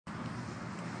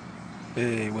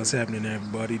Hey, what's happening,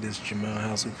 everybody? This is Jamal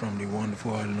Housel from the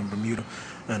wonderful island of Bermuda,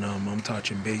 and I'm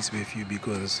touching base with you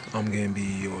because I'm gonna be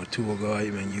your tour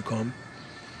guide when you come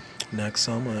next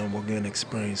summer, and we're gonna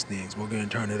experience things. We're gonna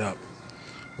turn it up.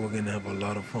 We're gonna have a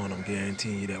lot of fun. I'm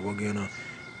guaranteeing you that we're gonna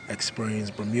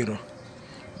experience Bermuda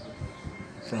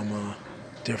from a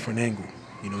different angle.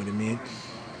 You know what I mean?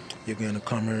 You're gonna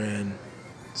come here, and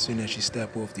as soon as you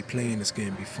step off the plane, it's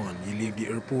gonna be fun. You leave the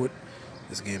airport,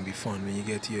 it's gonna be fun. When you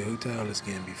get to your hotel, it's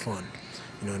gonna be fun.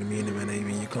 You know what I mean? And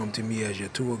when you come to me as your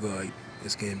tour guide,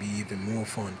 it's gonna be even more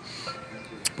fun.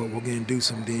 But we're gonna do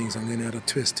some things. I'm gonna add a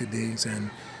twist to things, and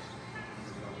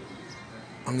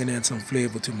I'm gonna add some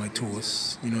flavor to my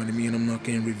tours. You know what I mean? I'm not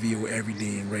gonna reveal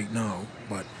everything right now,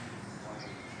 but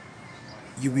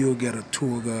you will get a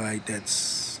tour guide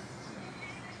that's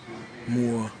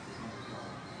more,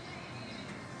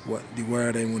 what the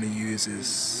word I want to use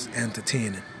is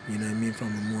entertaining. You know what I mean? From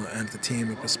a more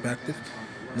entertainment perspective,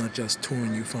 not just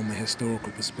touring you from a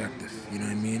historical perspective. You know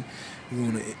what I mean? You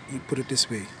want to put it this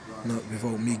way, not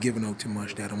without me giving out too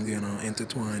much, that I'm gonna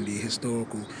intertwine the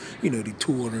historical, the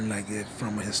touring like it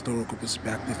from a historical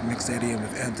perspective, mix that in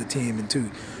with entertainment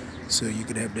too, so you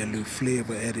could have that little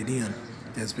flavor added in.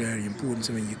 That's very important.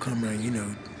 So when you come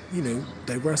around,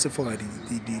 diversify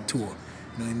the tour.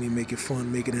 You know what I mean? Make it fun,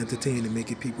 make it entertaining,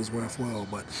 make it people's worthwhile.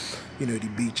 But, the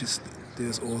beaches,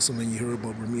 there's awesome. When you hear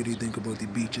about Bermuda, you think about the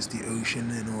beaches, the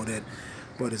ocean, and all that.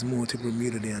 But it's more to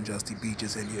Bermuda than just the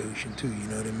beaches and the ocean, too. You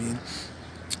know what I mean?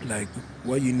 Like,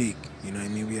 we're unique. You know what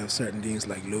I mean? We have certain things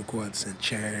like low quads and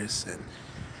chairs, and,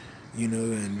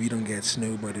 and we don't get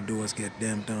snow, but the doors get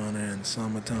damped down there in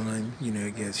summertime.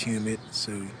 It gets humid.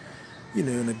 So,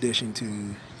 in addition to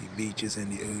the beaches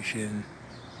and the ocean,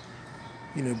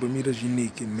 Bermuda's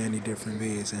unique in many different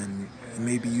ways, and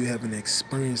maybe you haven't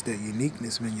experienced that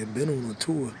uniqueness when you've been on a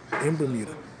tour in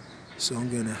Bermuda. So I'm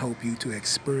going to help you to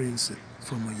experience it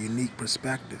from a unique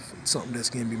perspective, something that's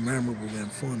going to be memorable and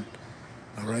fun.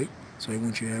 All right? So I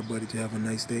want you everybody to have a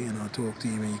nice day, and I'll talk to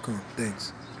you when you come.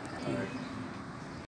 Thanks.